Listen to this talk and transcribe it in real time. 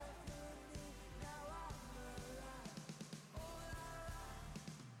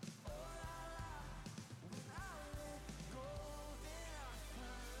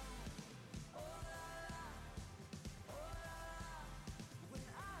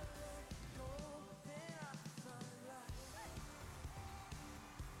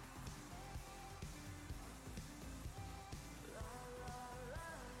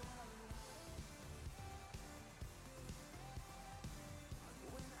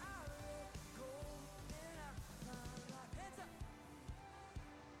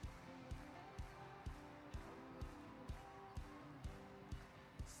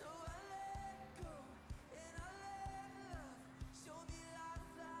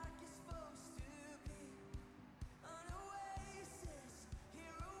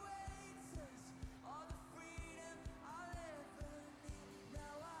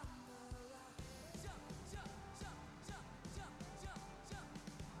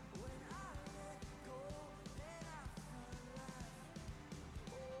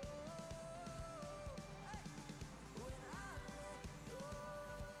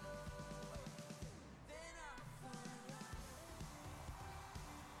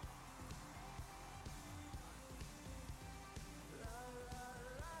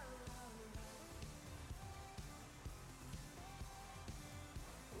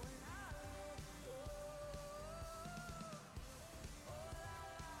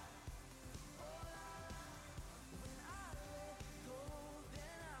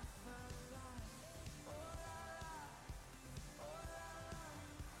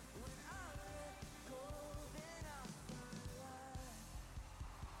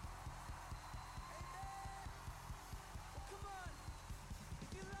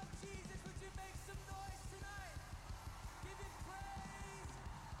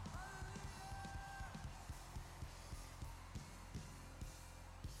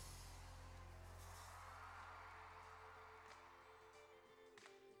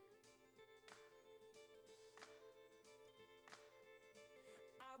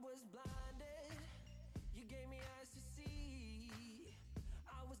gave me eyes to see.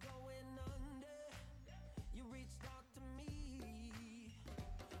 I was going under. You reached out to me.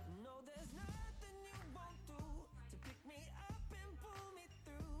 No, there's nothing you won't do to pick me up and pull me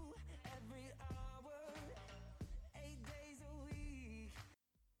through. Every hour, 8 days a week.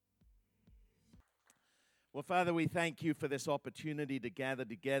 Well, Father, we thank you for this opportunity to gather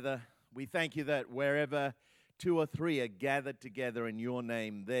together. We thank you that wherever two or three are gathered together in your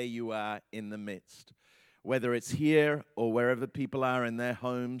name, there you are in the midst. Whether it's here or wherever people are in their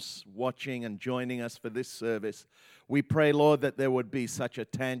homes watching and joining us for this service, we pray, Lord, that there would be such a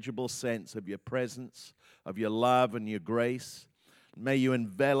tangible sense of your presence, of your love and your grace. May you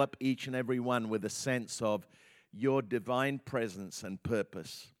envelop each and every one with a sense of your divine presence and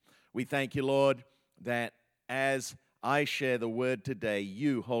purpose. We thank you, Lord, that as I share the word today,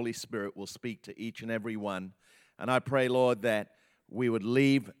 you, Holy Spirit, will speak to each and every one. And I pray, Lord, that we would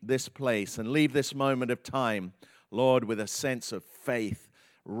leave this place and leave this moment of time, Lord, with a sense of faith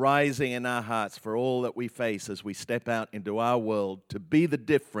rising in our hearts for all that we face as we step out into our world to be the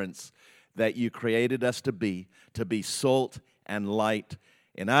difference that you created us to be salt and light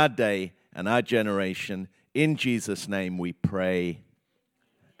in our day and our generation. In Jesus' name we pray.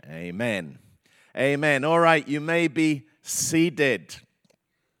 Amen. Amen. All right, you may be seated.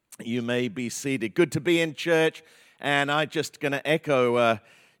 You may be seated. Good to be in church. And I'm just going to echo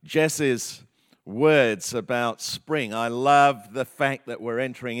Jess's words about spring. I love the fact that we're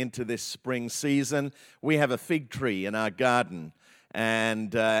entering into this spring season. We have a fig tree in our garden.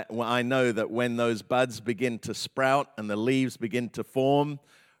 And I know that when those buds begin to sprout and the leaves begin to form,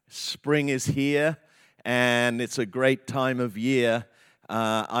 spring is here. And it's a great time of year.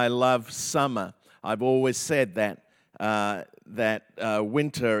 I love summer. I've always said that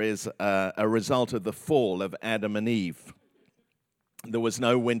winter is a result of the fall of Adam and Eve. There was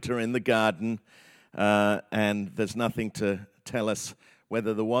no winter in the garden, and there's nothing to tell us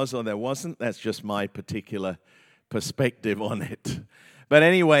whether there was or there wasn't. That's just my particular perspective on it. But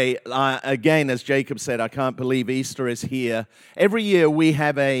anyway, again, as Jacob said, I can't believe Easter is here. Every year we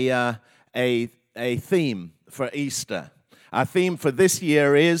have a theme for Easter. Our theme for this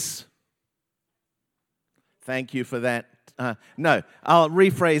year is... Thank you for that. No, I'll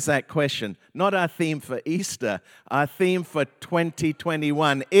rephrase that question. Not our theme for Easter. Our theme for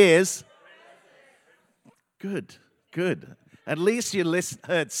 2021 is... Good. At least you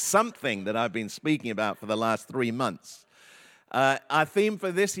heard something that I've been speaking about for the last 3 months. Our theme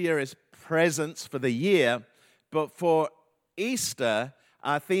for this year is presents for the year, but for Easter,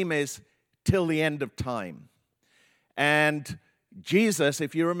 our theme is till the end of time. And Jesus,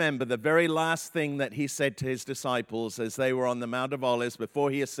 if you remember, the very last thing that he said to his disciples as they were on the Mount of Olives before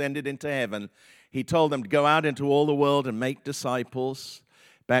he ascended into heaven, he told them to go out into all the world and make disciples,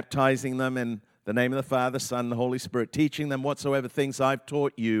 baptizing them in the name of the Father, Son, and the Holy Spirit, teaching them whatsoever things I've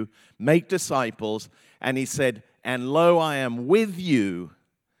taught you, make disciples. And he said, and lo, I am with you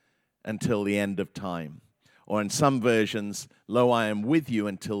until the end of time. Or in some versions, lo, I am with you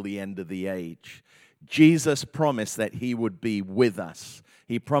until the end of the age. Jesus promised that he would be with us.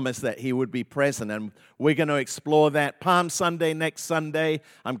 He promised that he would be present, and we're going to explore that. Palm Sunday next Sunday.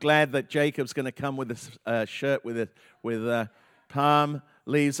 I'm glad that Jacob's going to come with a shirt with palm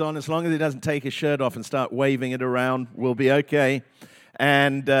leaves on. As long as he doesn't take his shirt off and start waving it around, we'll be okay.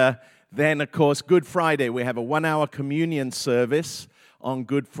 And then, of course, Good Friday. We have a 1-hour communion service on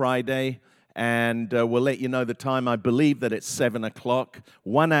Good Friday. And we'll let you know the time. I believe that it's 7 o'clock.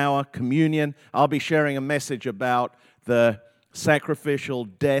 1 hour communion. I'll be sharing a message about the sacrificial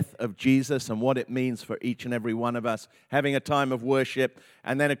death of Jesus and what it means for each and every one of us. Having a time of worship.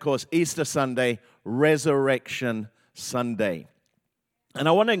 And then, of course, Easter Sunday, Resurrection Sunday. And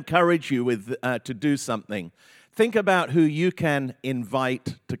I want to encourage you to do something. Think about who you can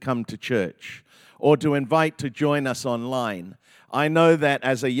invite to come to church or to invite to join us online. I know that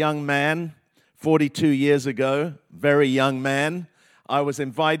as a young man, 42 years ago, very young man, I was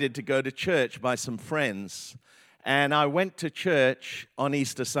invited to go to church by some friends. And I went to church on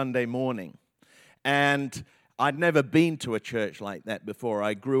Easter Sunday morning. And I'd never been to a church like that before.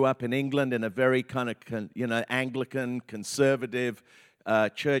 I grew up in England in a very kind of, Anglican, conservative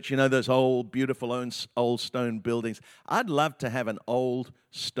church. You know, those old, beautiful old stone buildings. I'd love to have an old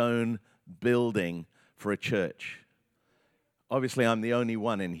stone building for a church. Obviously, I'm the only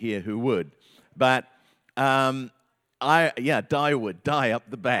one in here who would. But, Di would. Di up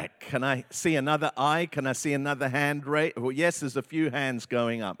the back. Can I see another eye? Can I see another hand raised? Well, yes, there's a few hands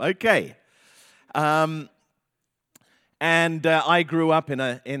going up. Okay. And I grew up in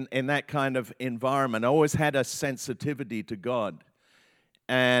that kind of environment. I always had a sensitivity to God.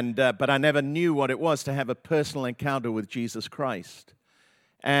 but I never knew what it was to have a personal encounter with Jesus Christ.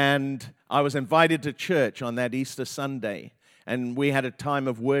 And I was invited to church on that Easter Sunday, and we had a time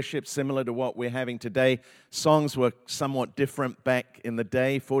of worship similar to what we're having today. Songs were somewhat different back in the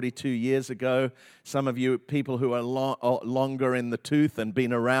day, 42 years ago. Some of you people who are longer in the tooth and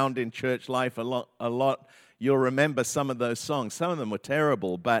been around in church life a lot, you'll remember some of those songs. Some of them were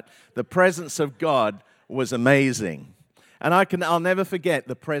terrible, but the presence of God was amazing. And I'll never forget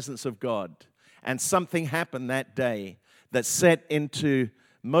the presence of God. And something happened that day that set into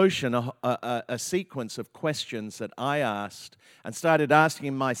motion a sequence of questions that I asked and started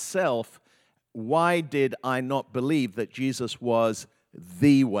asking myself, why did I not believe that Jesus was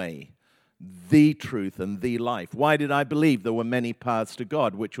the way, the truth, and the life? Why did I believe there were many paths to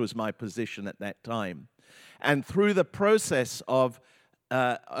God, which was my position at that time? And through the process of,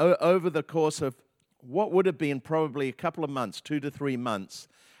 over the course of what would have been probably a couple of months, 2 to 3 months,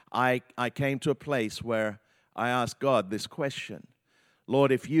 I came to a place where I asked God this question.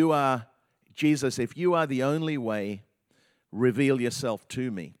 Lord, if you are, Jesus, if you are the only way, reveal yourself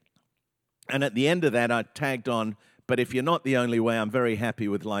to me. And at the end of that, I tagged on, but if you're not the only way, I'm very happy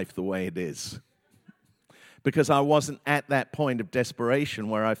with life the way it is. Because I wasn't at that point of desperation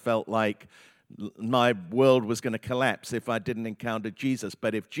where I felt like my world was going to collapse if I didn't encounter Jesus.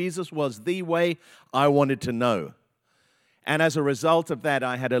 But if Jesus was the way, I wanted to know. And as a result of that,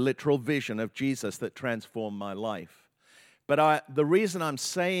 I had a literal vision of Jesus that transformed my life. But the reason I'm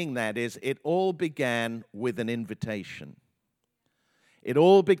saying that is it all began with an invitation. It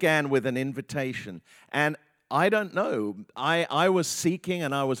all began with an invitation. And I don't know. I was seeking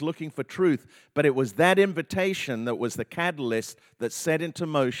and I was looking for truth, but it was that invitation that was the catalyst that set into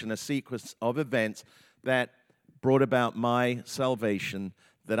motion a sequence of events that brought about my salvation,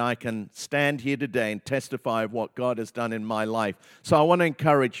 that I can stand here today and testify of what God has done in my life. So I want to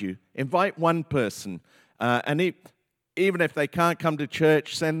encourage you. Invite one person, even if they can't come to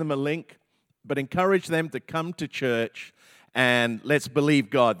church, send them a link, but encourage them to come to church, and let's believe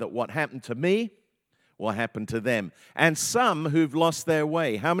God that what happened to me will happen to them. And some who've lost their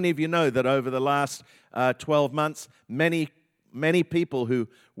way. How many of you know that over the last 12 months, many people who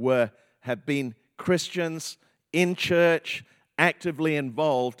have been Christians in church, actively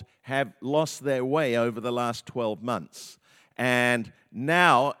involved, have lost their way over the last 12 months. And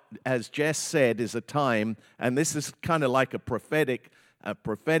now, as Jess said, is a time, and this is kind of like a prophetic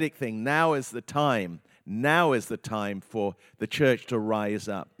thing. Now is the time. Now is the time for the church to rise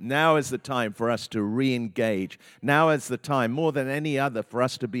up. Now is the time for us to re-engage. Now is the time, more than any other, for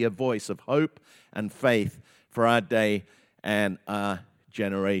us to be a voice of hope and faith for our day and our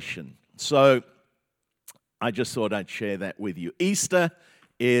generation. So I just thought I'd share that with you. Easter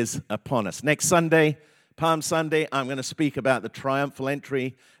is upon us. Next Sunday, Palm Sunday, I'm going to speak about the triumphal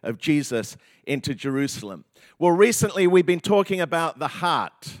entry of Jesus into Jerusalem. Well, recently we've been talking about the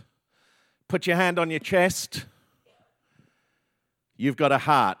heart. Put your hand on your chest. You've got a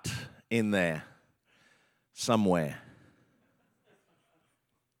heart in there somewhere.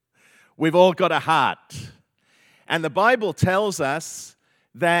 We've all got a heart. And the Bible tells us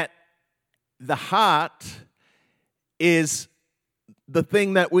that the heart is the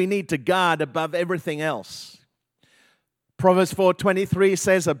thing that we need to guard above everything else. Proverbs 4:23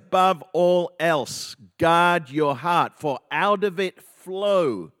 says, above all else, guard your heart, for out of it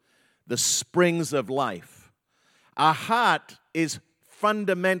flow the springs of life. Our heart is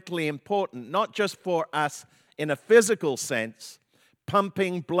fundamentally important, not just for us in a physical sense,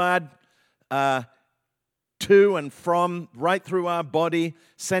 pumping blood to and from, right through our body,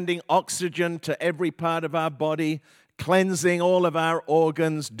 sending oxygen to every part of our body, cleansing all of our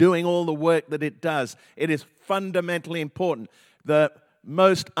organs, doing all the work that it does. It is fundamentally important. The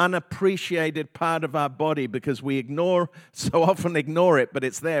most unappreciated part of our body, because we so often ignore it, but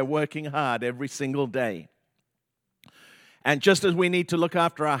it's there working hard every single day. And just as we need to look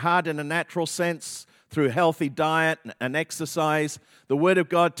after our heart in a natural sense through healthy diet and exercise, the Word of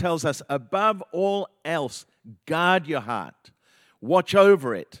God tells us, above all else, guard your heart. Watch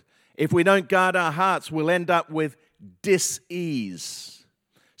over it. If we don't guard our hearts, we'll end up with dis-ease,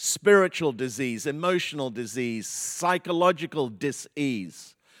 spiritual disease, emotional disease, psychological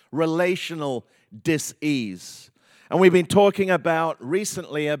dis-ease, relational dis-ease. And we've been talking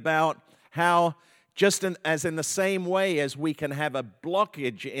recently about how as in the same way as we can have a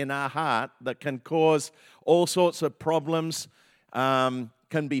blockage in our heart that can cause all sorts of problems,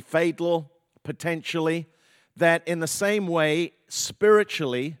 can be fatal potentially, that in the same way,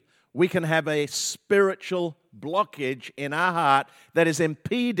 spiritually, we can have a spiritual blockage in our heart that is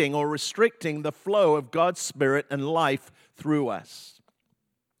impeding or restricting the flow of God's Spirit and life through us.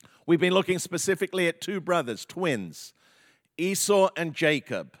 We've been looking specifically at two brothers, twins, Esau and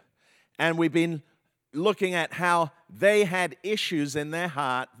Jacob. And we've been looking at how they had issues in their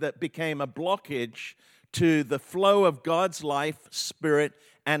heart that became a blockage to the flow of God's life, spirit,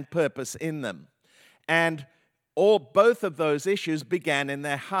 and purpose in them. And both of those issues began in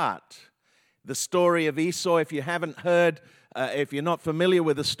their heart. The story of Esau, if you haven't heard, if you're not familiar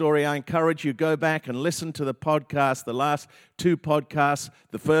with the story, I encourage you go back and listen to the podcast, the last two podcasts.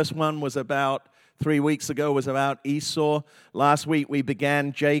 The first one was about 3 weeks ago, was about Esau. Last week we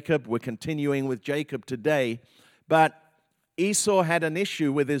began Jacob. We're continuing with Jacob today. But Esau had an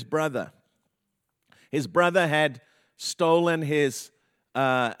issue with his brother. His brother had stolen his,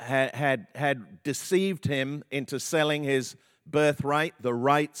 had deceived him into selling his birthright, the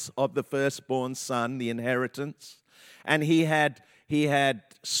rights of the firstborn son, the inheritance. And he had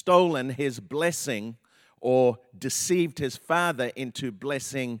stolen his blessing, or deceived his father into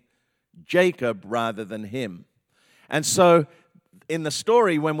blessing Jacob rather than him. And so in the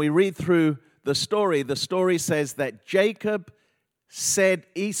story, when we read through the story says that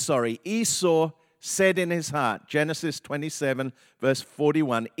Esau said in his heart, Genesis 27, verse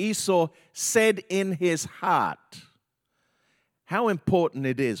 41, Esau said in his heart. How important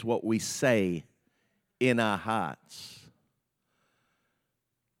it is what we say in our hearts.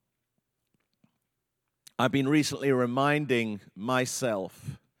 I've been recently reminding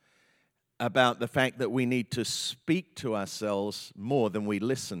myself about the fact that we need to speak to ourselves more than we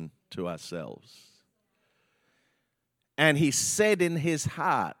listen to ourselves. And he said in his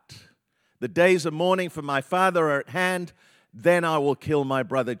heart, the days of mourning for my father are at hand, then I will kill my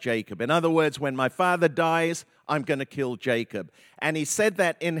brother Jacob. In other words, when my father dies, I'm going to kill Jacob. And he said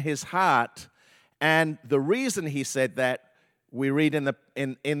that in his heart, and the reason he said that, we read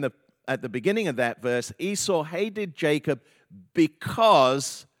at the beginning of that verse, Esau hated Jacob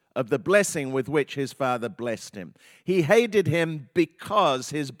because of the blessing with which his father blessed him. He hated him because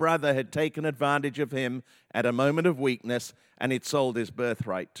his brother had taken advantage of him at a moment of weakness and he'd sold his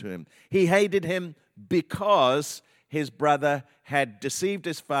birthright to him. He hated him because his brother had deceived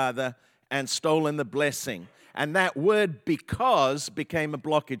his father and stolen the blessing. And that word because became a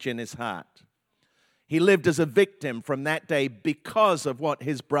blockage in his heart. He lived as a victim from that day because of what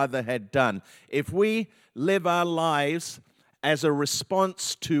his brother had done. If we live our lives as a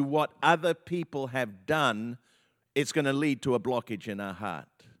response to what other people have done, it's going to lead to a blockage in our heart.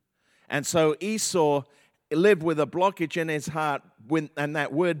 And so Esau lived with a blockage in his heart, and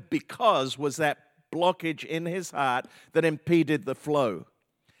that word because was that blockage in his heart that impeded the flow.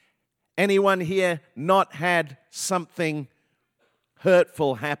 Anyone here not had something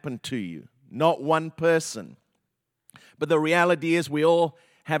hurtful happen to you? Not one person. But the reality is we all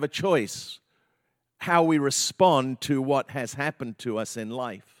have a choice how we respond to what has happened to us in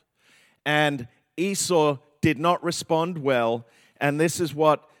life. And Esau did not respond well, and this is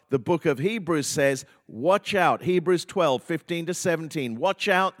what the book of Hebrews says, watch out, Hebrews 12, 15 to 17, watch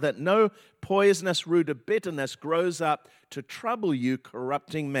out that no poisonous root of bitterness grows up to trouble you,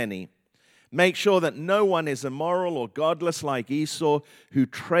 corrupting many. Make sure that no one is immoral or godless like Esau, who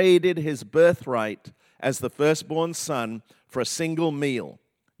traded his birthright as the firstborn son for a single meal.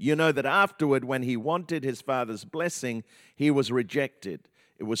 You know that afterward, when he wanted his father's blessing, he was rejected.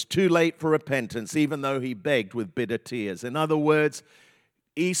 It was too late for repentance, even though he begged with bitter tears. In other words,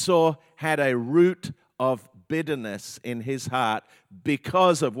 Esau had a root of bitterness in his heart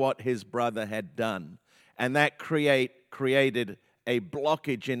because of what his brother had done. And that created a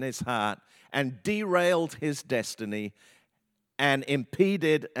blockage in his heart and derailed his destiny and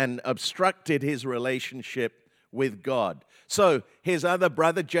impeded and obstructed his relationship with God. So his other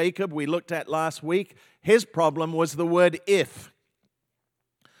brother, Jacob, we looked at last week, his problem was the word if.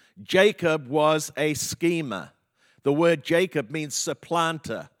 Jacob was a schemer. The word Jacob means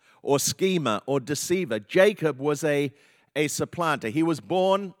supplanter or schemer or deceiver. Jacob was a supplanter. He was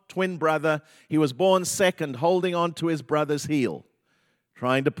born twin brother. He was born second, holding on to his brother's heel,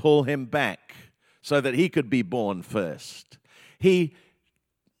 trying to pull him back so that he could be born first. He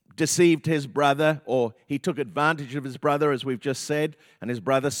deceived his brother, or he took advantage of his brother, as we've just said, and his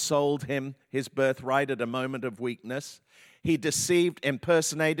brother sold him his birthright at a moment of weakness. He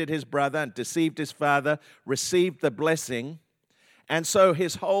impersonated his brother, and deceived his father, received the blessing. And so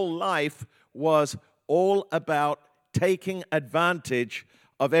his whole life was all about taking advantage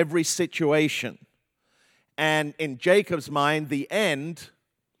of every situation. And in Jacob's mind, the end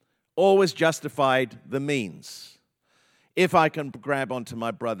always justified the means. If I can grab onto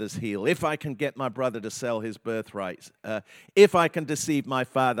my brother's heel, if I can get my brother to sell his birthright, if I can deceive my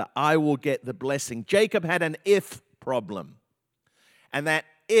father, I will get the blessing. Jacob had an if problem. And that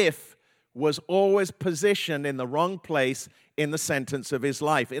if was always positioned in the wrong place in the sentence of his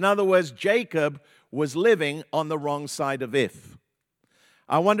life. In other words, Jacob was living on the wrong side of if.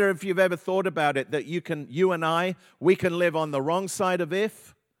 I wonder if you've ever thought about it, that you and I, we can live on the wrong side of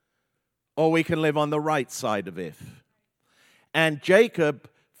if, or we can live on the right side of if. And Jacob,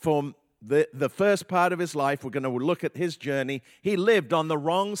 from the first part of his life, we're going to look at his journey, he lived on the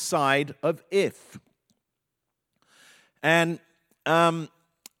wrong side of if. And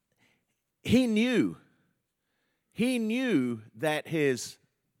he knew that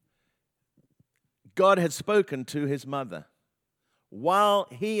God had spoken to his mother while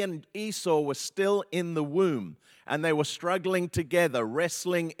he and Esau were still in the womb, and they were struggling together,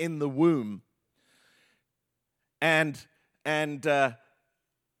 wrestling in the womb. And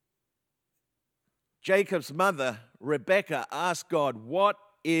Jacob's mother, Rebekah, asked God, "What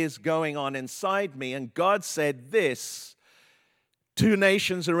is going on inside me?" And God said this, "Two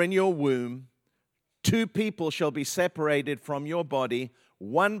nations are in your womb. Two people shall be separated from your body.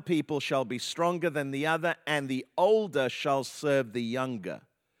 One people shall be stronger than the other, and the older shall serve the younger."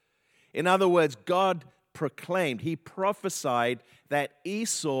 In other words, God proclaimed, he prophesied that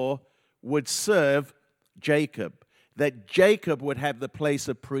Esau would serve Jacob, that Jacob would have the place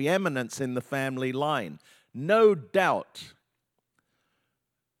of preeminence in the family line. No doubt,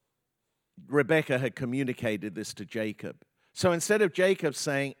 Rebekah had communicated this to Jacob. So instead of Jacob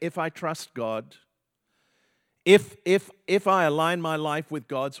saying, "If I trust God, if I align my life with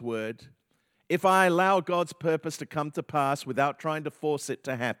God's word, if I allow God's purpose to come to pass without trying to force it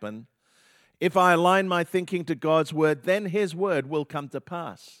to happen, if I align my thinking to God's word, then his word will come to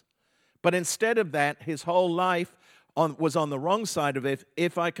pass." But instead of that, his whole life was on the wrong side of it.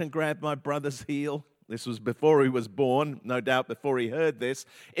 If I can grab my brother's heel, this was before he was born, no doubt before he heard this.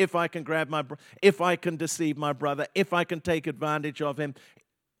 If I can if I can deceive my brother, if I can take advantage of him,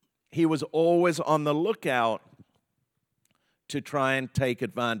 he was always on the lookout to try and take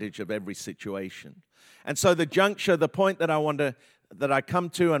advantage of every situation. And so the point that I come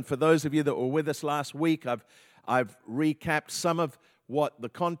to, and for those of you that were with us last week, I've recapped some of what the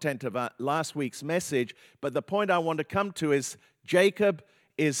content of last week's message, but the point I want to come to is Jacob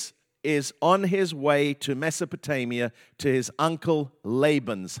is on his way to Mesopotamia, to his uncle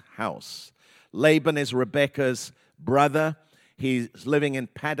Laban's house. Laban is Rebekah's brother. He's living in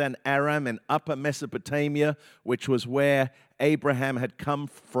Paddan Aram in Upper Mesopotamia, which was where Abraham had come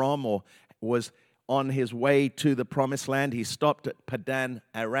from, or was on his way to the Promised Land. He stopped at Paddan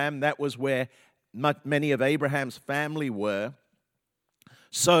Aram. That was where many of Abraham's family were.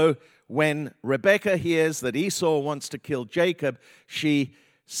 So when Rebekah hears that Esau wants to kill Jacob, she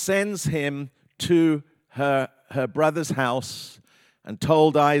sends him to her brother's house and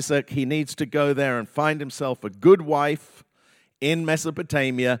told Isaac he needs to go there and find himself a good wife in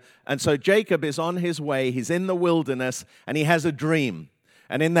Mesopotamia. And so Jacob is on his way. He's in the wilderness, and he has a dream.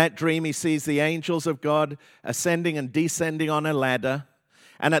 And in that dream, he sees the angels of God ascending and descending on a ladder.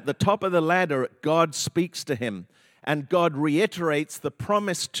 And at the top of the ladder, God speaks to him. And God reiterates the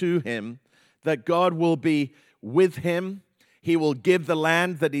promise to him that God will be with him. He will give the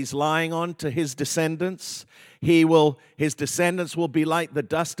land that he's lying on to his descendants. His descendants will be like the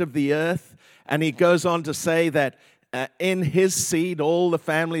dust of the earth. And he goes on to say that in his seed, all the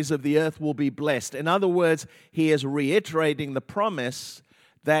families of the earth will be blessed. In other words, he is reiterating the promise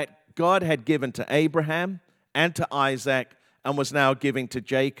that God had given to Abraham and to Isaac and was now giving to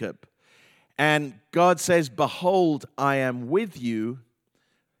Jacob. And God says, "Behold, I am with you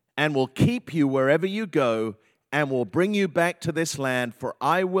and will keep you wherever you go and will bring you back to this land, for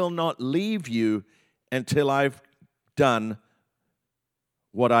I will not leave you until I've done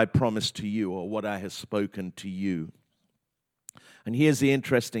what I promised to you, or what I have spoken to you." And here's the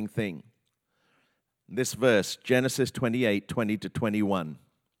interesting thing. This verse, Genesis 28, 20 to 21.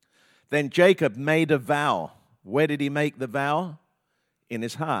 Then Jacob made a vow. Where did he make the vow? In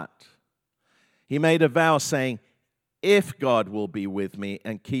his heart. He made a vow saying, "If God will be with me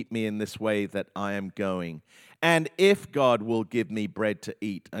and keep me in this way that I am going, and if God will give me bread to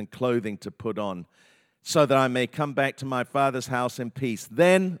eat and clothing to put on, so that I may come back to my father's house in peace,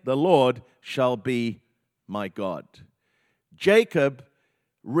 then the Lord shall be my God." Jacob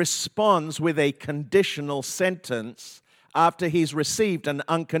responds with a conditional sentence after he's received an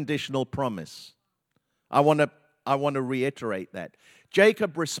unconditional promise. I want to reiterate that.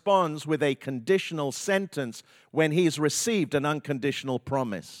 Jacob responds with a conditional sentence when he's received an unconditional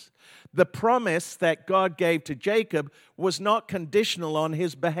promise. The promise that God gave to Jacob was not conditional on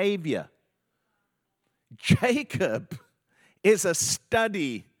his behavior. Jacob is a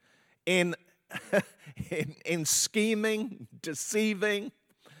study in scheming, deceiving,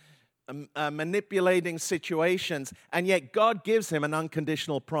 manipulating situations, and yet God gives him an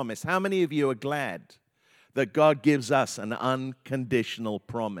unconditional promise. How many of you are glad that God gives us an unconditional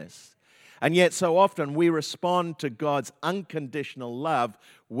promise? And yet so often we respond to God's unconditional love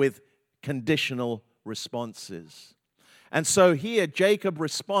with conditional responses. And so here Jacob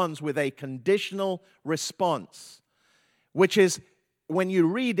responds with a conditional response, which is, when you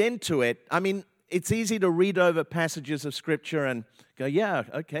read into it, I mean, it's easy to read over passages of Scripture and go, yeah,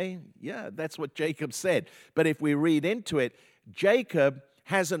 okay, yeah, that's what Jacob said. But if we read into it, Jacob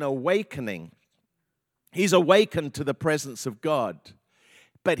has an awakening. He's awakened to the presence of God,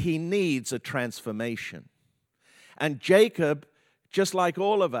 but he needs a transformation. And Jacob, just like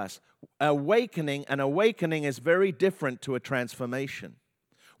all of us, an awakening is very different to a transformation.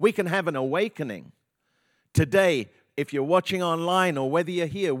 We can have an awakening. Today, if you're watching online or whether you're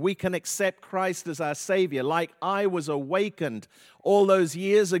here, we can accept Christ as our Savior, like I was awakened all those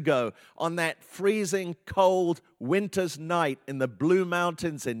years ago on that freezing cold winter's night in the Blue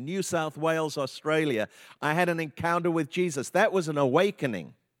Mountains in New South Wales, Australia. I had an encounter with Jesus. That was an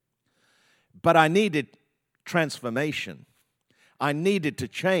awakening. But I needed transformation. I needed to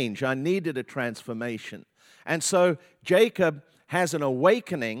change. I needed a transformation. And so Jacob has an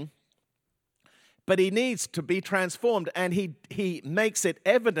awakening, but he needs to be transformed. And he makes it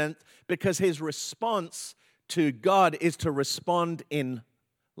evident because his response to God is to respond in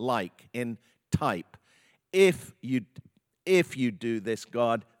type. If you do this,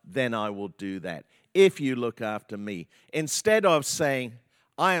 God, then I will do that. If you look after me. Instead of saying,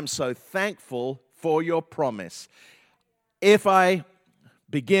 I am so thankful for your promise. If I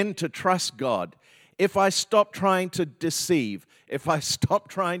begin to trust God, if I stop trying to deceive, if I stop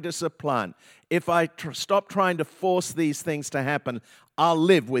trying to supplant, if I stop trying to force these things to happen, I'll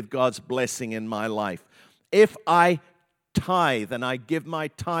live with God's blessing in my life. If I tithe and I give my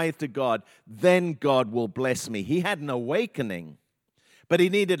tithe to God, then God will bless me. He had an awakening, but he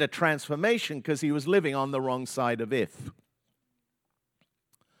needed a transformation because he was living on the wrong side of if.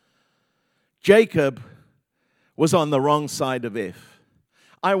 Jacob was on the wrong side of if.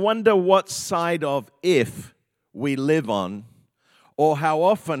 I wonder what side of if we live on, or how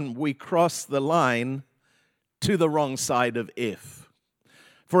often we cross the line to the wrong side of if.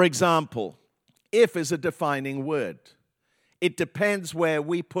 For example, if is a defining word. It depends where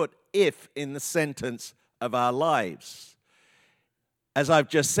we put if in the sentence of our lives. As I've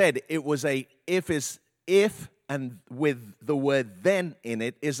just said, it was a if, and with the word then in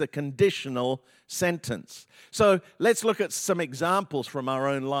it is a conditional sentence. So let's look at some examples from our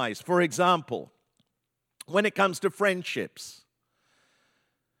own lives. For example, when it comes to friendships,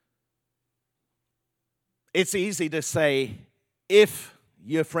 it's easy to say, if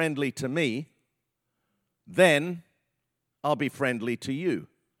you're friendly to me, then I'll be friendly to you.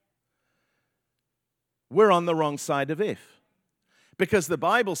 We're on the wrong side of if. Because the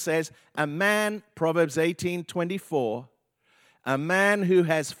Bible says, a man, Proverbs 18:24, a man who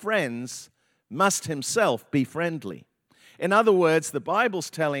has friends must himself be friendly. In other words, the Bible's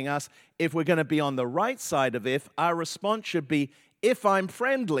telling us if we're going to be on the right side of if, our response should be, if I'm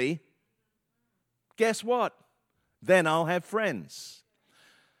friendly, guess what? Then I'll have friends.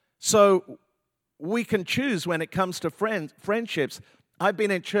 So we can choose when it comes to friendships. I've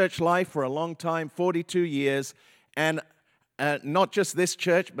been in church life for a long time, 42 years, and not just this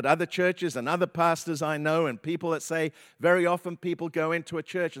church, but other churches and other pastors I know, and people that say, very often people go into a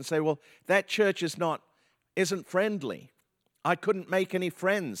church and say, well, that church isn't friendly. I couldn't make any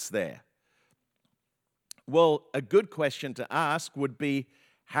friends there. Well, a good question to ask would be,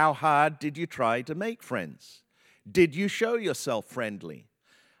 how hard did you try to make friends? Did you show yourself friendly?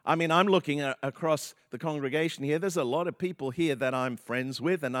 I mean, I'm looking across the congregation here. There's a lot of people here that I'm friends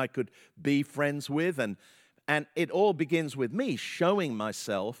with and I could be friends with, and it all begins with me showing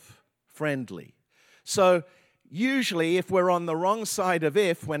myself friendly. So usually if we're on the wrong side of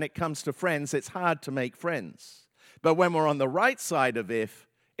if when it comes to friends, it's hard to make friends. But when we're on the right side of if,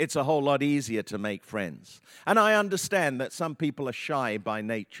 it's a whole lot easier to make friends. And I understand that some people are shy by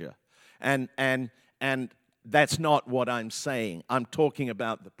nature. And that's not what I'm saying. I'm talking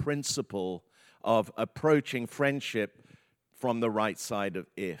about the principle of approaching friendship from the right side of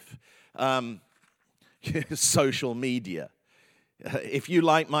if. Social media. If you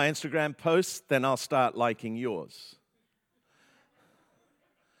like my Instagram posts, then I'll start liking yours.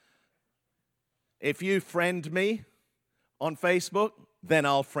 If you friend me on Facebook, then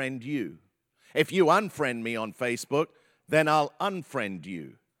I'll friend you. If you unfriend me on Facebook, then I'll unfriend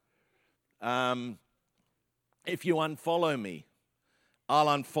you. If you unfollow me, I'll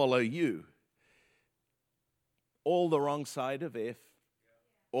unfollow you. All the wrong side of if.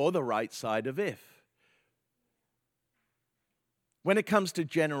 or the right side of if. When it comes to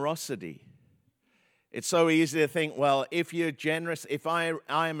generosity, it's so easy to think, well, if you're generous, if I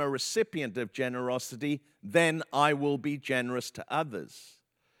am a recipient of generosity, then I will be generous to others.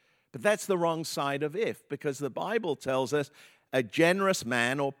 But that's the wrong side of if, because the Bible tells us a generous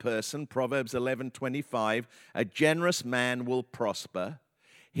man or person, Proverbs 11:25, a generous man will prosper.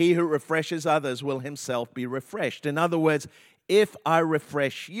 He who refreshes others will himself be refreshed. In other words, if I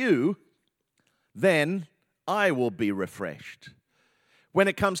refresh you, then I will be refreshed. When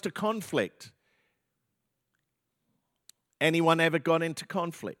it comes to conflict, anyone ever got into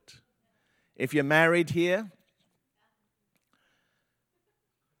conflict? If you're married here,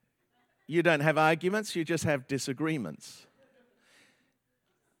 you don't have arguments, you just have disagreements.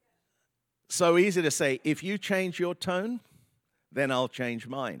 So easy to say, if you change your tone, then I'll change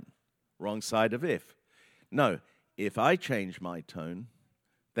mine. Wrong side of if. No, if I change my tone,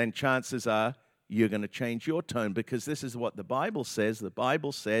 then chances are you're going to change your tone, because this is what the Bible says. The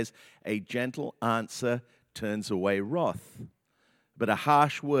Bible says a gentle answer turns away wrath, but a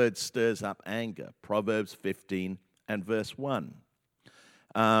harsh word stirs up anger. Proverbs 15 and verse 1.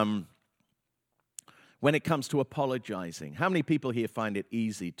 When it comes to apologizing, how many people here find it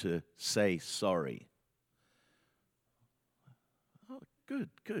easy to say sorry? Oh,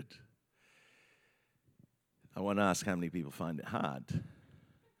 good. I want to ask how many people find it hard.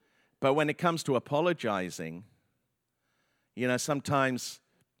 But when it comes to apologizing, sometimes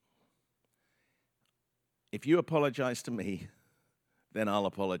if you apologize to me, then I'll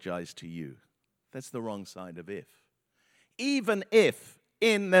apologize to you. That's the wrong side of if. Even if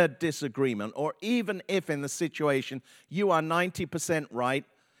in the disagreement, or even if in the situation you are 90% right,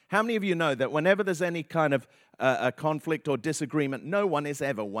 how many of you know that whenever there's any kind of a conflict or disagreement, no one is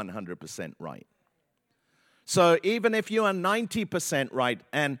ever 100% right? So even if you are 90% right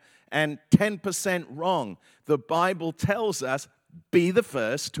and 10% wrong, the Bible tells us, be the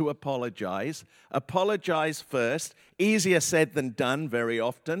first to apologize. Apologize first. Easier said than done very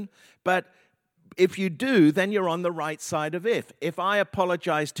often. But if you do, then you're on the right side of if. If I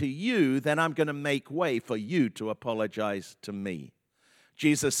apologize to you, then I'm going to make way for you to apologize to me.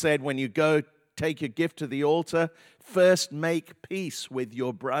 Jesus said, when you go take your gift to the altar, first make peace with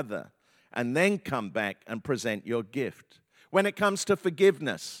your brother, and then come back and present your gift. When it comes to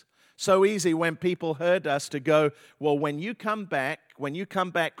forgiveness, so easy when people heard us to go, well, when you come back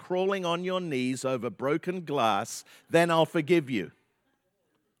crawling on your knees over broken glass, then I'll forgive you.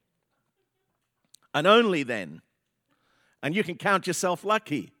 And only then. And you can count yourself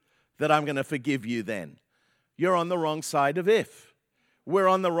lucky that I'm going to forgive you then. You're on the wrong side of if. We're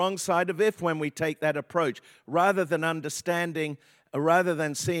on the wrong side of if when we take that approach. Rather than seeing,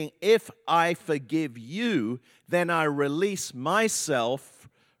 if I forgive you, then I release myself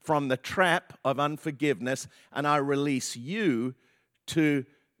from the trap of unforgiveness, and I release you to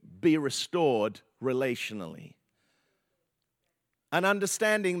be restored relationally. And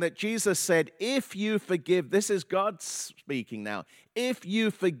understanding that Jesus said, if you forgive, this is God speaking now, if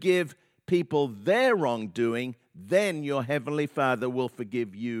you forgive people their wrongdoing, then your heavenly Father will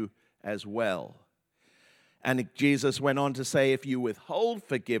forgive you as well. And Jesus went on to say, if you withhold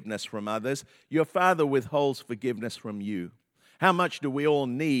forgiveness from others, your Father withholds forgiveness from you. How much do we all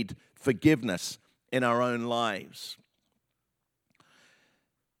need forgiveness in our own lives?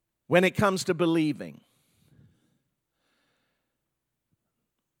 When it comes to believing,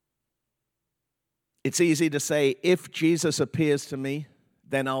 it's easy to say, if Jesus appears to me,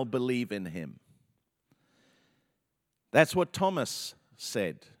 then I'll believe in him. That's what Thomas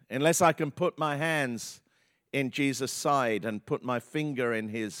said. Unless I can put my hands in Jesus' side and put my finger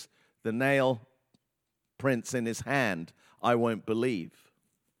in the nail prints in his hand, I won't believe.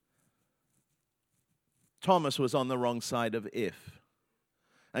 Thomas was on the wrong side of if.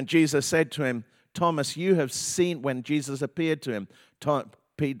 And Jesus said to him, Thomas, you have seen, when Jesus appeared to him,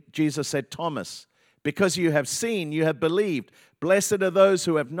 Jesus said, Thomas, because you have seen, you have believed. Blessed are those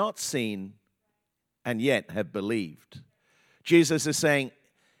who have not seen and yet have believed. Jesus is saying,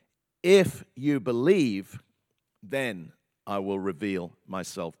 if you believe, then I will reveal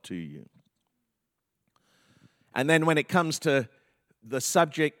myself to you. And then when it comes to the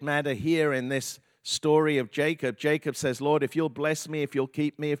subject matter here in this story of Jacob, Jacob says, Lord, if you'll bless me, if you'll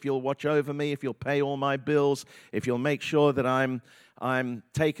keep me, if you'll watch over me, if you'll pay all my bills, if you'll make sure that I'm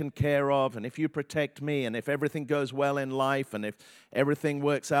taken care of, and if you protect me, and if everything goes well in life, and if everything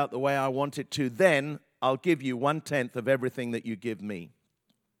works out the way I want it to, then I'll give you 1/10 of everything that you give me.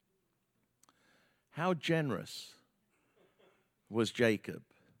 How generous was Jacob?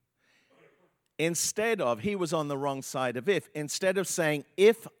 he was on the wrong side of if. Instead of saying,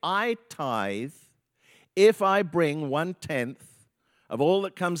 if I tithe, if I bring 1/10 of all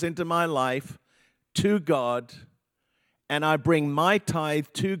that comes into my life to God, and I bring my tithe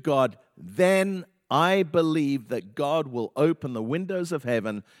to God, then I believe that God will open the windows of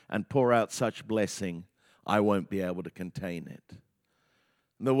heaven and pour out such blessing, I won't be able to contain it.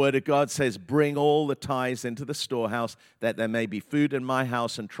 The Word of God says, bring all the tithes into the storehouse, that there may be food in my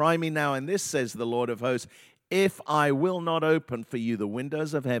house, and try me now. And this says the Lord of hosts, if I will not open for you the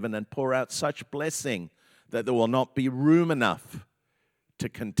windows of heaven and pour out such blessing that there will not be room enough to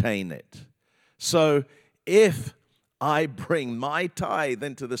contain it. So if I bring my tithe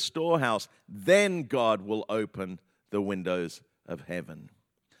into the storehouse, then God will open the windows of heaven.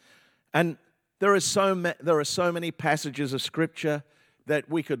 And there are so many passages of Scripture that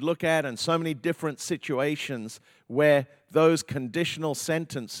we could look at, and so many different situations where those conditional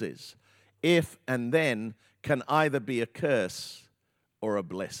sentences, if and then, can either be a curse or a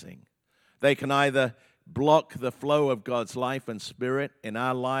blessing. They can either block the flow of God's life and Spirit in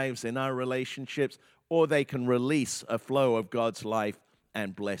our lives, in our relationships, or they can release a flow of God's life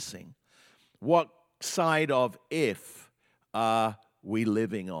and blessing. What side of if are we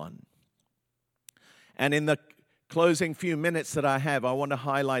living on? And in the closing few minutes that I have, I want to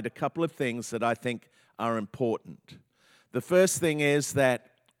highlight a couple of things that I think are important. The first thing is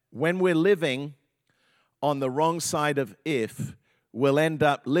that when we're living on the wrong side of if, we'll end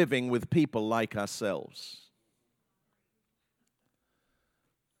up living with people like ourselves.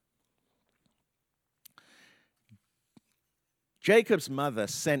 Jacob's mother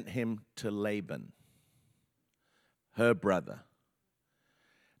sent him to Laban, her brother.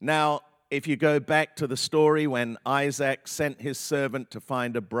 Now, if you go back to the story when Isaac sent his servant to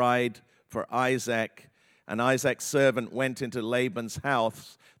find a bride for Isaac, and Isaac's servant went into Laban's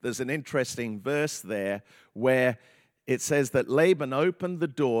house, there's an interesting verse there where it says that Laban opened the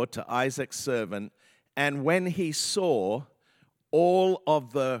door to Isaac's servant, and when he saw all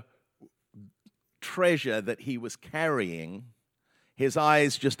of the treasure that he was carrying, his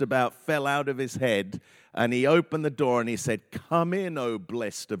eyes just about fell out of his head, and he opened the door and he said, "Come in, O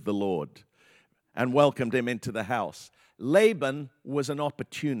blessed of the Lord," and welcomed him into the house. Laban was an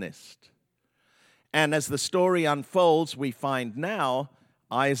opportunist. And as the story unfolds, we find now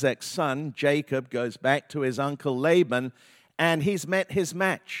Isaac's son, Jacob, goes back to his uncle Laban, and he's met his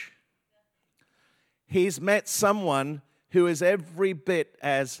match. He's met someone who is every bit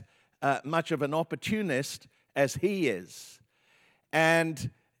as much of an opportunist as he is.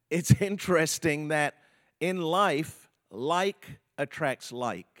 And it's interesting that in life, like attracts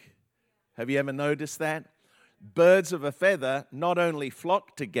like. Have you ever noticed that? Birds of a feather not only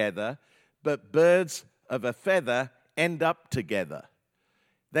flock together, but birds of a feather end up together.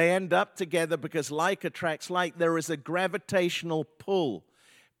 They end up together because like attracts like. There is a gravitational pull.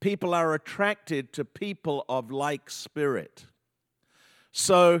 People are attracted to people of like spirit.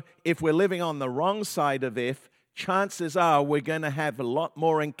 So if we're living on the wrong side of if, chances are we're going to have a lot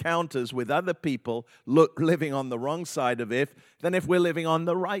more encounters with other people living on the wrong side of if than if we're living on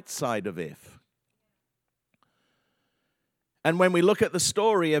the right side of if. And when we look at the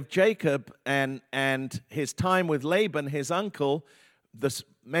story of Jacob and his time with Laban, his uncle,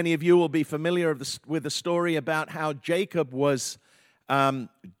 many of you will be familiar with the story about how Jacob was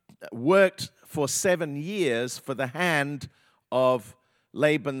worked for 7 years for the hand of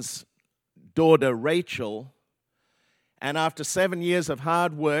Laban's daughter Rachel. And after 7 years of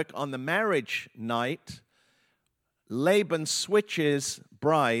hard work on the marriage night, Laban switches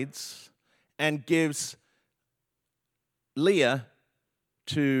brides and gives Leah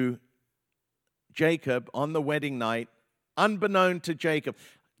to Jacob on the wedding night, unbeknown to Jacob.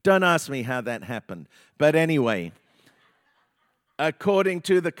 Don't ask me how that happened. But anyway, according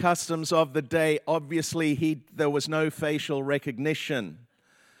to the customs of the day, obviously there was no facial recognition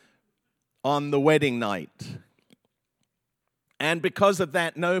on the wedding night. And because of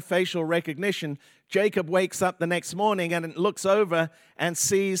that, no facial recognition, Jacob wakes up the next morning and looks over and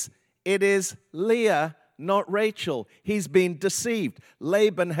sees it is Leah, not Rachel. He's been deceived.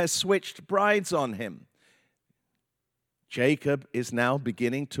 Laban has switched brides on him. Jacob is now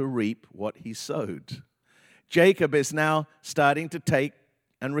beginning to reap what he sowed. Jacob is now starting to take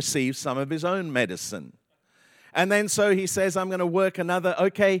and receive some of his own medicine. And then so he says, I'm going to work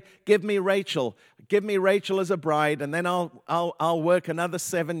okay, give me Rachel. Give me Rachel as a bride, and then I'll work another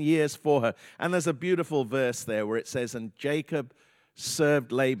 7 years for her. And there's a beautiful verse there where it says, and Jacob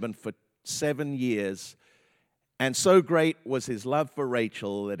served Laban for 7 years, and so great was his love for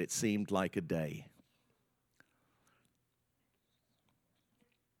Rachel that it seemed like a day.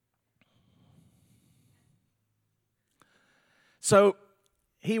 So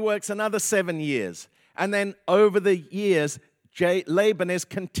he works another 7 years. And then over the years, Laban is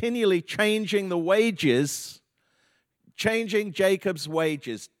continually changing the wages, changing Jacob's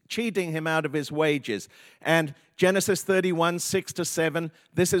wages, cheating him out of his wages. And Genesis 31, 6-7,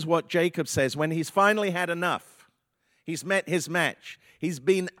 this is what Jacob says. When he's finally had enough, he's met his match, he's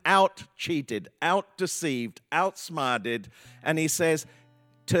been out-cheated, out-deceived, outsmarted, and he says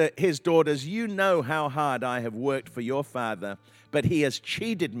to his daughters, you know how hard I have worked for your father, but he has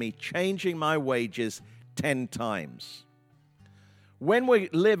cheated me, changing my wages 10 times. When we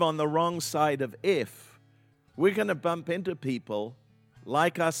live on the wrong side of if, we're going to bump into people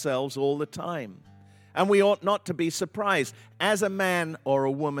like ourselves all the time. And we ought not to be surprised. As a man or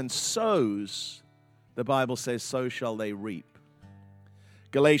a woman sows, the Bible says, so shall they reap.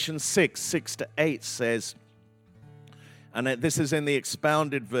 Galatians 6, 6-8 says, and this is in the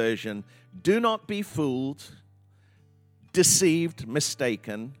expounded version, do not be fooled, deceived,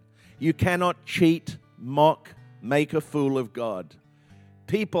 mistaken. You cannot cheat, mock, make a fool of God.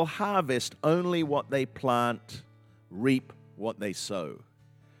 People harvest only what they plant, reap what they sow.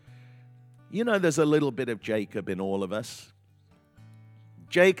 You know, there's a little bit of Jacob in all of us.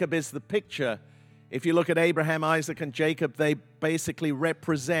 Jacob is the picture. If you look at Abraham, Isaac, and Jacob, they basically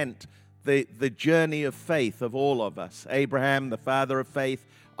represent the journey of faith of all of us. Abraham, the father of faith.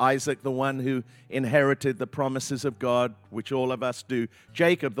 Isaac, the one who inherited the promises of God, which all of us do.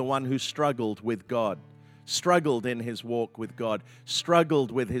 Jacob, the one who struggled with God, struggled in his walk with God, struggled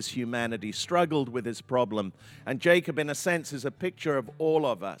with his humanity, struggled with his problem. And Jacob, in a sense, is a picture of all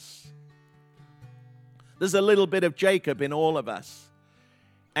of us. There's a little bit of Jacob in all of us.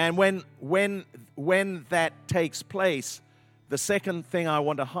 And when that takes place, the second thing I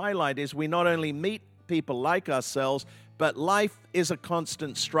want to highlight is we not only meet people like ourselves, but life is a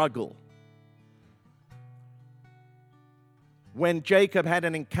constant struggle. When Jacob had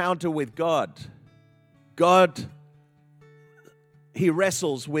an encounter with God, he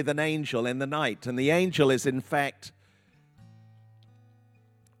wrestles with an angel in the night, and the angel is in fact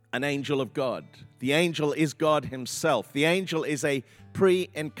an angel of God. The angel is God himself. The angel is a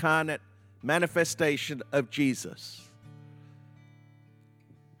pre-incarnate manifestation of Jesus.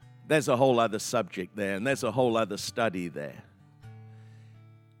 There's a whole other subject there, and there's a whole other study there.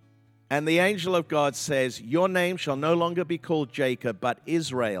 And the angel of God says, your name shall no longer be called Jacob, but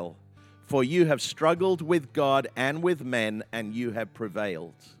Israel, for you have struggled with God and with men, and you have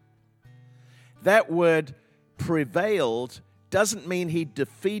prevailed. That word prevailed doesn't mean he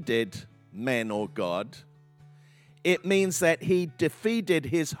defeated men or God. It means that he defeated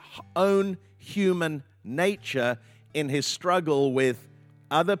his own human nature in his struggle with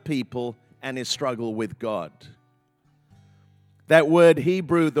other people and his struggle with God. That word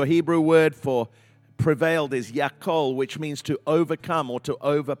the Hebrew word for prevailed is yakol, which means to overcome or to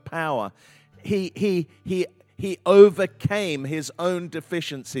overpower. He overcame his own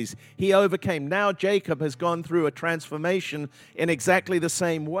deficiencies. He overcame. Now Jacob has gone through a transformation in exactly the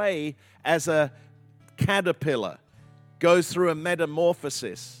same way as a caterpillar goes through a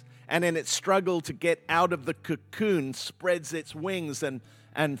metamorphosis, and in its struggle to get out of the cocoon spreads its wings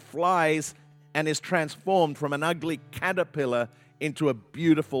and flies and is transformed from an ugly caterpillar into a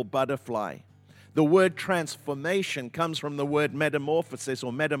beautiful butterfly. The word transformation comes from the word metamorphosis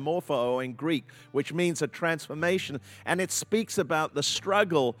or metamorpho in Greek, which means a transformation. And it speaks about the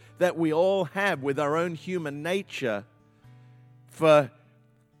struggle that we all have with our own human nature for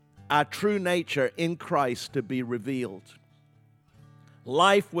our true nature in Christ to be revealed.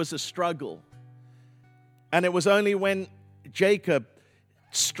 Life was a struggle. And it was only when Jacob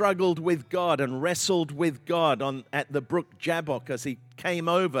struggled with God and wrestled with God at the brook Jabbok as he came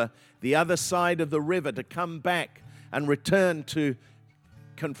over the other side of the river to come back and return to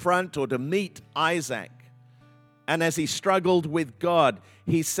confront or to meet Isaac. And as he struggled with God,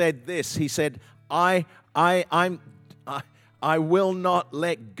 he said this. He said, I will not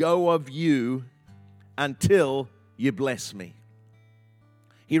let go of you until you bless me.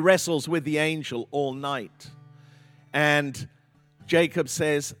 He wrestles with the angel all night. And Jacob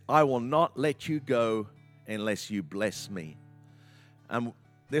says, I will not let you go unless you bless me. And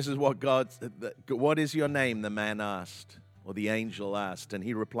this is what what is your name? The man asked, or the angel asked. And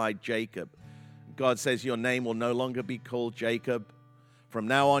he replied, Jacob. God says, your name will no longer be called Jacob. From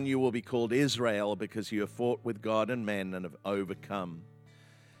now on, you will be called Israel, because you have fought with God and men and have overcome.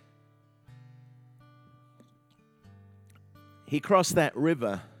 He crossed that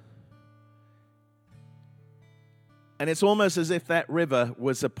river. And it's almost as if that river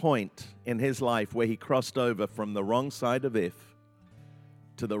was a point in his life where he crossed over from the wrong side of if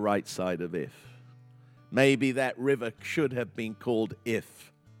to the right side of if. Maybe that river should have been called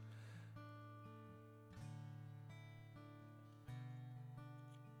If.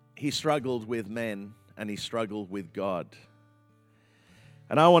 He struggled with men and he struggled with God.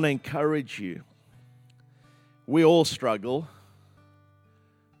 And I want to encourage you. We all struggle.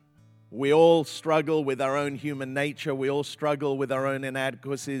 We all struggle with our own human nature. We all struggle with our own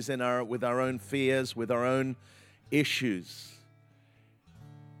inadequacies, with our own fears, with our own issues.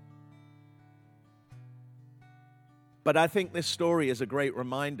 But I think this story is a great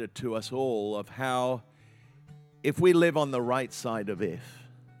reminder to us all of how, if we live on the right side of If,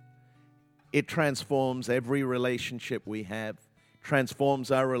 it transforms every relationship we have, transforms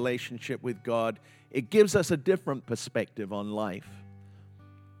our relationship with God. It gives us a different perspective on life.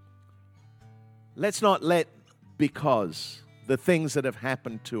 Let's not let because the things that have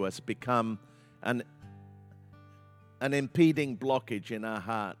happened to us become an impeding blockage in our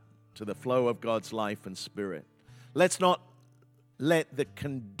heart to the flow of God's life and spirit. Let's not let the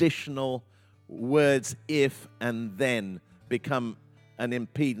conditional words if and then become an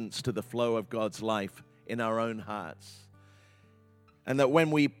impedance to the flow of God's life in our own hearts. And that when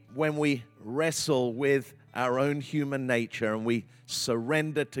we wrestle with our own human nature and we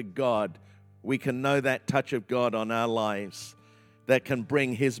surrender to God, we can know that touch of God on our lives that can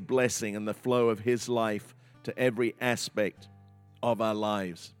bring His blessing and the flow of His life to every aspect of our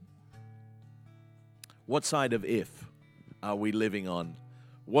lives. What side of If are we living on?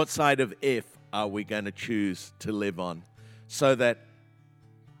 What side of If are we going to choose to live on? So that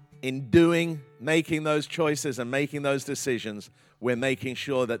in making those choices and making those decisions, we're making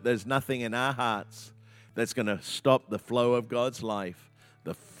sure that there's nothing in our hearts that's going to stop the flow of God's life,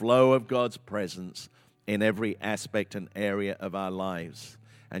 the flow of God's presence in every aspect and area of our lives.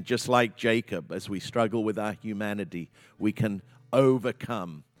 And just like Jacob, as we struggle with our humanity, we can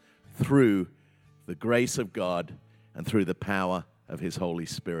overcome through the grace of God and through the power of His Holy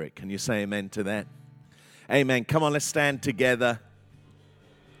Spirit. Can you say amen to that? Amen. Come on, let's stand together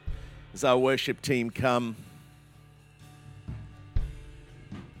as our worship team come.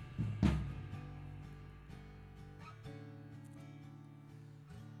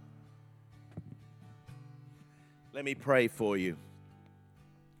 Let me pray for you.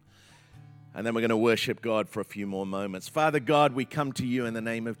 And then we're going to worship God for a few more moments. Father God, we come to you in the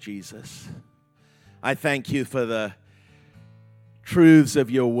name of Jesus. I thank you for the truths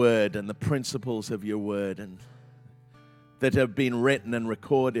of your word and the principles of your word and that have been written and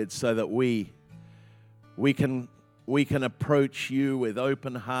recorded so that we can approach you with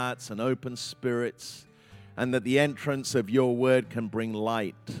open hearts and open spirits, and that the entrance of your word can bring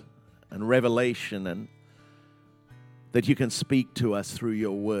light and revelation, and that you can speak to us through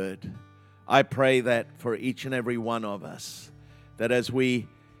your word. I pray that for each and every one of us, that as we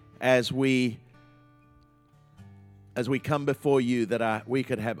come before you, that we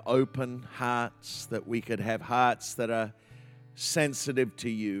could have open hearts, that we could have hearts that are sensitive to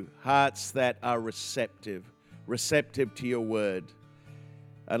you, hearts that are receptive to your word.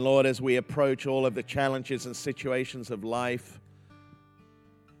 And Lord, as we approach all of the challenges and situations of life,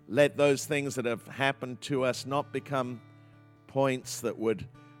 let those things that have happened to us not become points that would,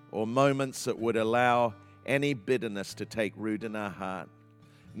 or moments that would allow any bitterness to take root in our heart.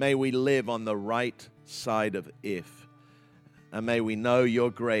 May we live on the right side of If. And may we know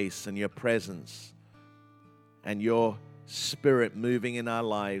your grace and your presence and your Spirit moving in our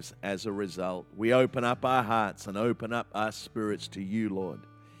lives as a result. We open up our hearts and open up our spirits to you, Lord.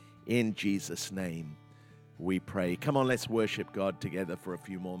 In Jesus' name we pray. Come on, let's worship God together for a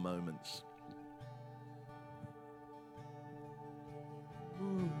few more moments.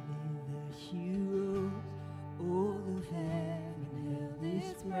 Only the heroes, all of heaven held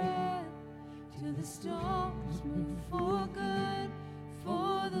its breath till the storms moved for good,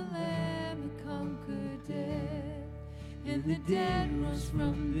 for the Lamb had conquered death. And the dead rose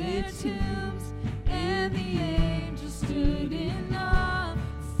from their tombs, and the angels stood in awe,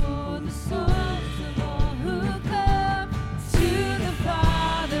 for the souls of all who come to the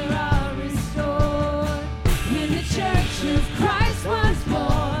Father are restored. When the church of Christ was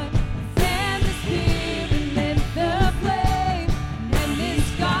born, fan the Spirit and lit the flame, and this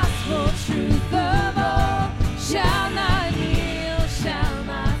gospel truth of all shall not kneel, shall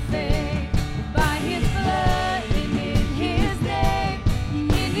not fade. By His blood and in His name,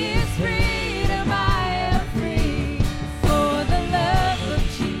 in His freedom I am free. For the love of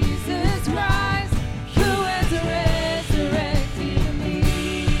Jesus Christ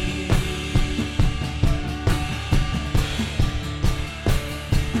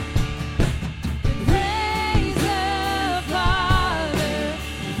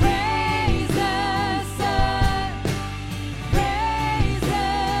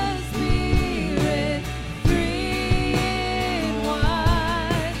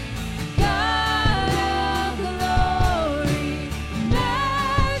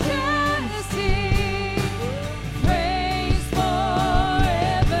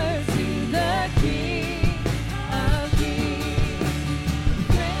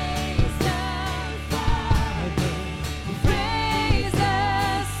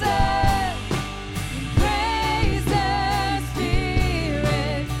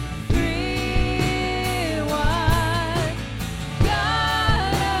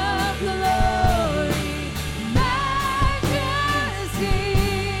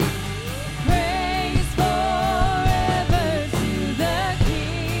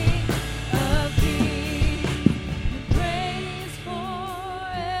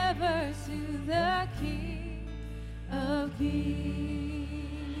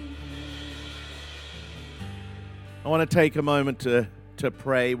I want to take a moment to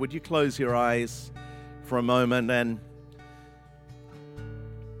pray. Would you close your eyes for a moment? And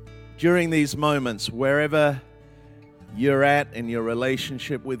during these moments, wherever you're at in your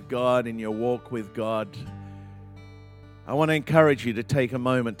relationship with God, in your walk with God, I want to encourage you to take a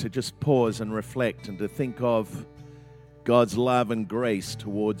moment to just pause and reflect and to think of God's love and grace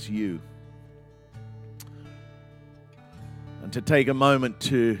towards you. And to take a moment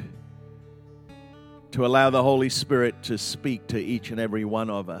to allow the Holy Spirit to speak to each and every one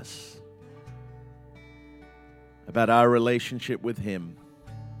of us about our relationship with Him.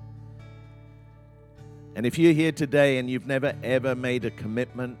 And if you're here today and you've never ever made a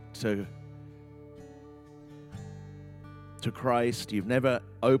commitment to Christ, you've never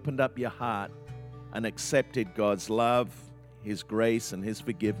opened up your heart and accepted God's love, His grace, and His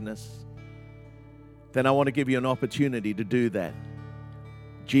forgiveness, then I want to give you an opportunity to do that.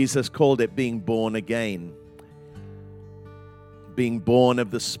 Jesus called it being born again, being born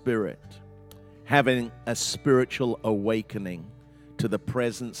of the Spirit, having a spiritual awakening to the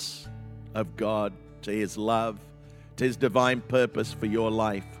presence of God, to His love, to His divine purpose for your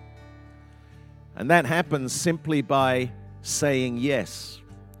life. And that happens simply by saying yes.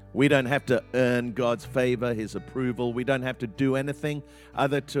 We don't have to earn God's favor, His approval. We don't have to do anything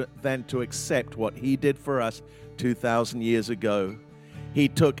other than to accept what He did for us 2,000 years ago. He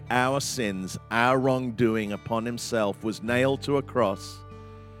took our sins, our wrongdoing upon Himself, was nailed to a cross,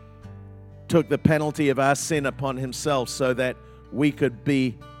 took the penalty of our sin upon Himself so that we could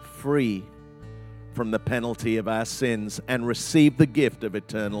be free from the penalty of our sins and receive the gift of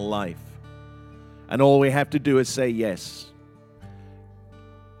eternal life. And all we have to do is say yes.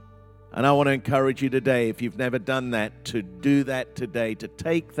 And I want to encourage you today, if you've never done that, to do that today, to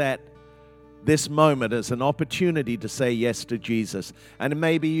take this moment as an opportunity to say yes to Jesus. And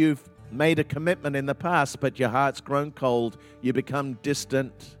maybe you've made a commitment in the past, but your heart's grown cold, you become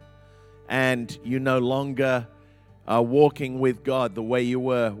distant, and you no longer are walking with God the way you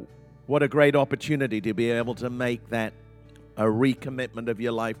were. What a great opportunity to be able to make that a recommitment of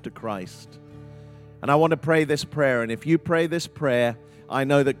your life to Christ. And I want to pray this prayer, and if you pray this prayer, I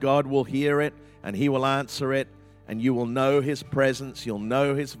know that God will hear it, and He will answer it, and you will know His presence, you'll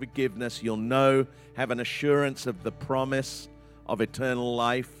know His forgiveness, you'll have an assurance of the promise of eternal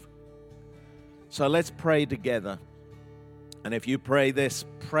life. So let's pray together. And if you pray this,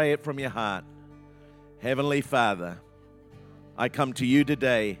 pray it from your heart. Heavenly Father, I come to you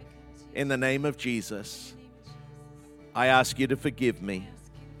today in the name of Jesus. I ask you to forgive me.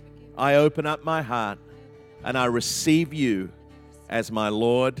 I open up my heart and I receive you as my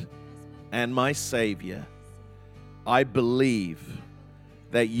Lord and my Savior. I believe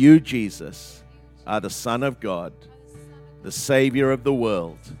that you, Jesus, are the Son of God, the Savior of the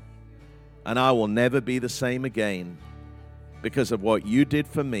world, and I will never be the same again because of what you did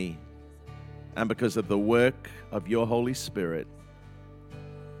for me and because of the work of your Holy Spirit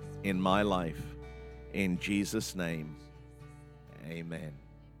in my life. In Jesus' name, amen.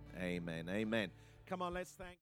 Amen. Amen. Come on, let's thank